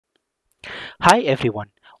Hi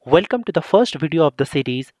everyone, welcome to the first video of the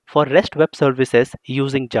series for REST web services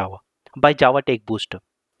using Java by Java Tech Booster.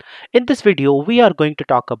 In this video, we are going to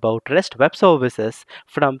talk about REST web services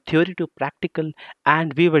from theory to practical,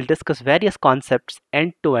 and we will discuss various concepts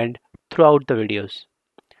end to end throughout the videos.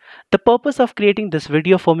 The purpose of creating this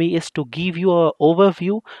video for me is to give you an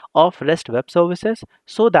overview of REST web services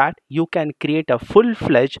so that you can create a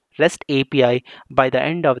full-fledged REST API by the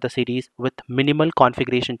end of the series with minimal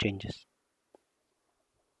configuration changes.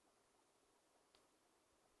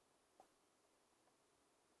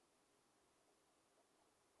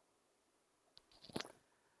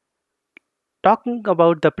 Talking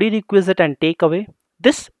about the prerequisite and takeaway,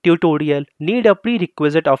 this tutorial need a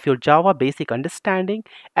prerequisite of your Java basic understanding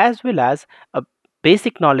as well as a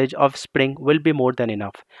basic knowledge of Spring will be more than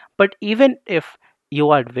enough. But even if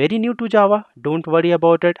you are very new to Java, don't worry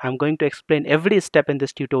about it. I'm going to explain every step in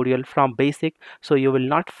this tutorial from basic so you will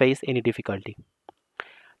not face any difficulty.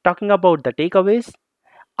 Talking about the takeaways,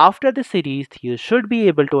 after this series, you should be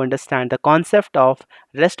able to understand the concept of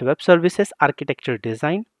REST Web Services architecture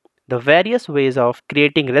design, the various ways of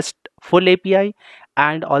creating REST full API,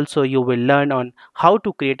 and also you will learn on how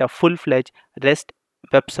to create a full-fledged REST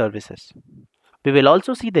web services. We will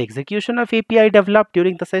also see the execution of API developed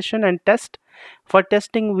during the session and test. For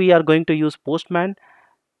testing, we are going to use Postman.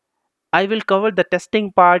 I will cover the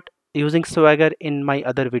testing part using Swagger in my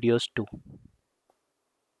other videos too.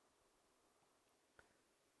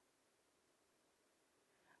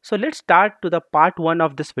 So let's start to the part 1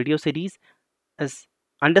 of this video series is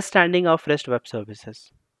understanding of REST web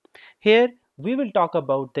services. Here we will talk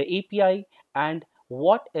about the API and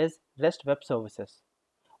what is REST web services,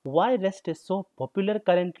 why REST is so popular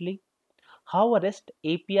currently, how a REST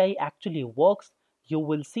API actually works. You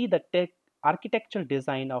will see the tech architecture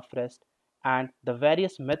design of REST and the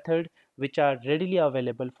various methods which are readily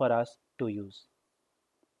available for us to use.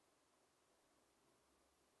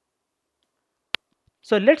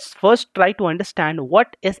 So let's first try to understand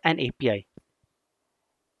what is an API.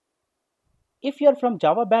 If you're from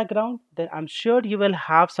Java background, then I'm sure you will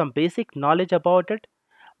have some basic knowledge about it.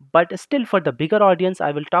 But still, for the bigger audience,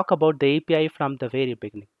 I will talk about the API from the very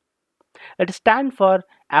beginning. It stands for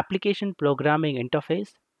Application Programming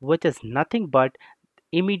Interface, which is nothing but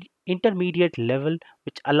intermediate level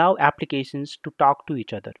which allow applications to talk to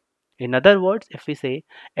each other. In other words, if we say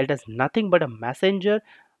it is nothing but a messenger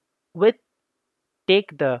with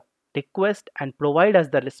take the request and provide us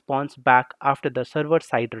the response back after the server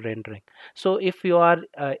side rendering. So if you are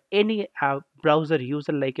any browser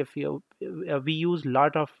user, like if you we use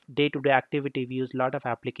lot of day-to-day activity, we use lot of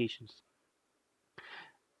applications,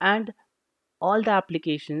 and all the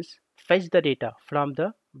applications fetch the data from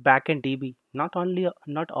the backend DB, not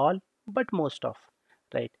all but most of,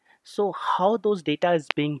 right? So how those data is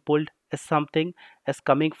being pulled is something is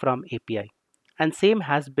coming from API, and same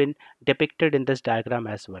has been depicted in this diagram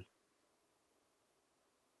as well.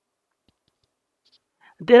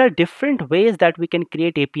 There are different ways that we can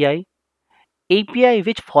create API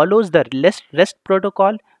which follows the REST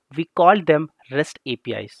protocol, we call them REST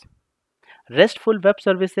APIs. RESTful web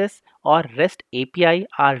services or REST API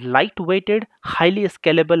are lightweighted, highly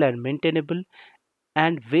scalable and maintainable,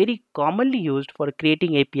 and very commonly used for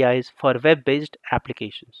creating APIs for web-based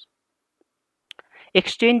applications.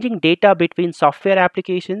 Exchanging data between software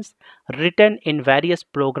applications written in various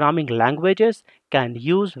programming languages can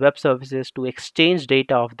use web services to exchange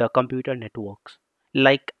data of the computer networks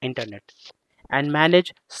like internet and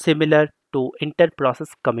manage similar to inter-process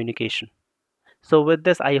communication. So with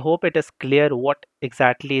this, I hope it is clear what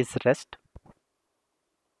exactly is REST.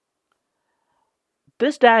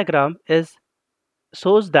 This diagram is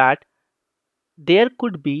shows that there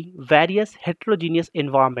could be various heterogeneous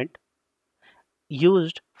environment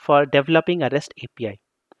used for developing a REST API.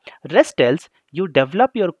 REST tells you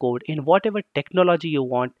develop your code in whatever technology you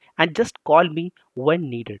want and just call me when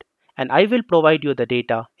needed, and I will provide you the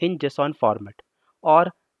data in JSON format or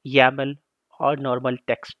YAML or normal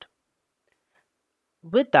text.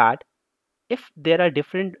 With that, if there are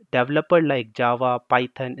different developer like Java,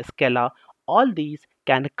 Python, Scala, all these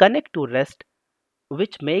can connect to REST,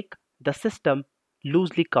 which make the system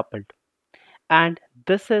loosely coupled. And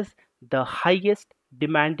this is the highest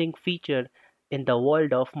demanding feature in the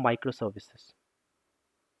world of microservices.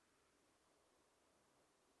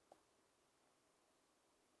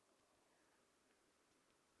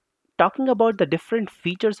 Talking about the different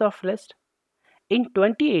features of REST, in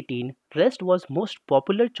 2018, REST was most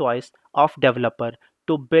popular choice of developer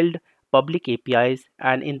to build public APIs,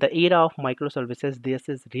 and in the era of microservices, this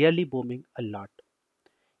is really booming a lot.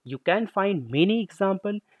 You can find many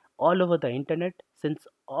examples all over the internet since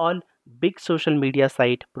all Big social media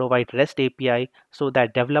site provide REST API so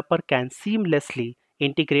that developer can seamlessly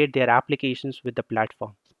integrate their applications with the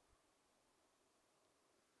platform.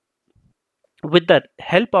 With the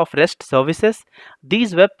help of REST services,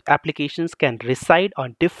 these web applications can reside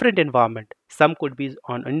on different environment. Some could be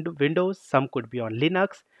on Windows, some could be on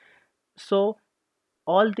Linux. So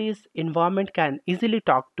all these environment can easily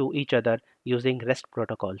talk to each other using REST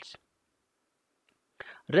protocols.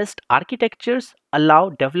 REST architectures allow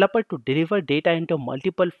developer to deliver data into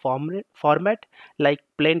multiple format like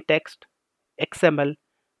plain text, XML,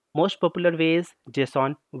 most popular ways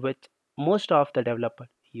JSON, which most of the developer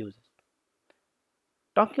uses.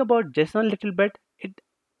 Talking about JSON a little bit, it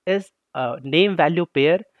is a name value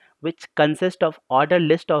pair which consists of ordered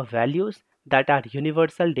list of values that are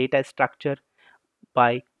universal data structure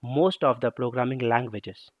by most of the programming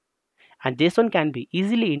languages. And JSON can be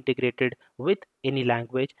easily integrated with any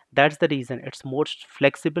language. That's the reason it's most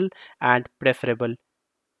flexible and preferable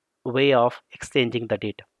way of exchanging the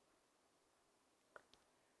data.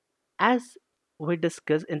 As we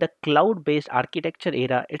discussed in the cloud-based architecture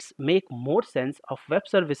era, it's make more sense of web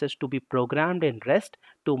services to be programmed in REST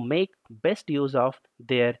to make best use of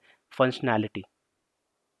their functionality.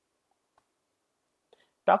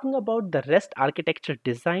 Talking about the REST architecture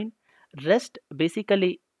design, REST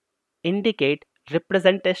basically indicate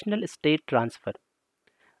representational state transfer,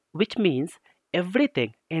 which means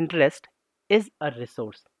everything in REST is a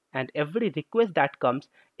resource and every request that comes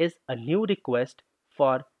is a new request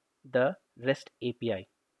for the REST API.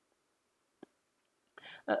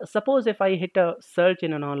 Suppose if I hit a search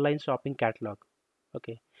in an online shopping catalog,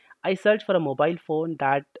 okay, I search for a mobile phone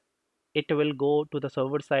that it will go to the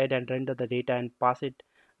server side and render the data and pass it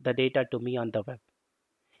the data to me on the web.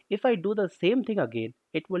 If I do the same thing again,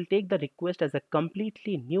 it will take the request as a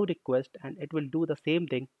completely new request and it will do the same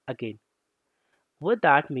thing again. What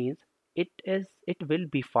that means, it will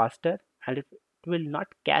be faster and it will not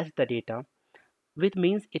cache the data, which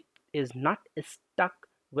means it is not stuck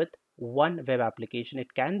with one web application.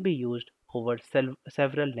 It can be used over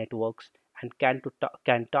several networks and can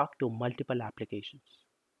talk to multiple applications.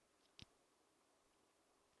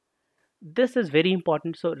 This is very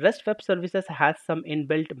important. So REST web services has some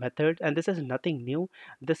inbuilt methods and this is nothing new.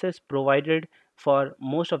 This is provided for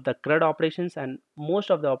most of the CRUD operations and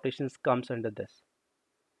most of the operations comes under this.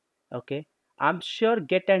 Okay. I'm sure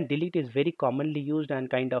get and delete is very commonly used and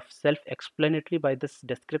kind of self-explanatory by this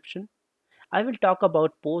description. I will talk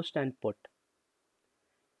about post and put.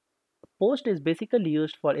 Post is basically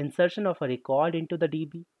used for insertion of a record into the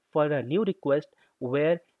DB for a new request,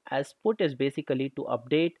 whereas put is basically to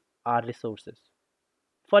update our resources.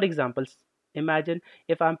 For example, imagine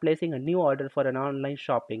if I'm placing a new order for an online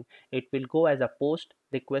shopping, it will go as a post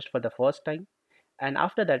request for the first time, and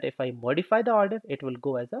after that, if I modify the order, it will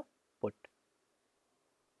go as a put.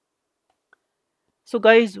 So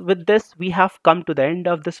guys, with this we have come to the end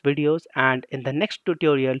of this videos, and in the next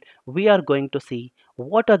tutorial we are going to see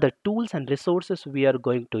what are the tools and resources we are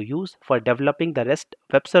going to use for developing the REST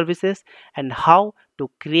web services and how to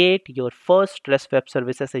create your first REST web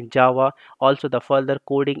services in Java, also the further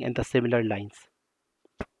coding in the similar lines.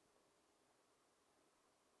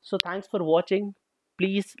 So thanks for watching.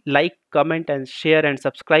 Please like, comment and share and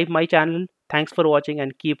subscribe my channel. Thanks for watching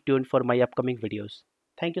and keep tuned for my upcoming videos.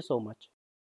 Thank you so much.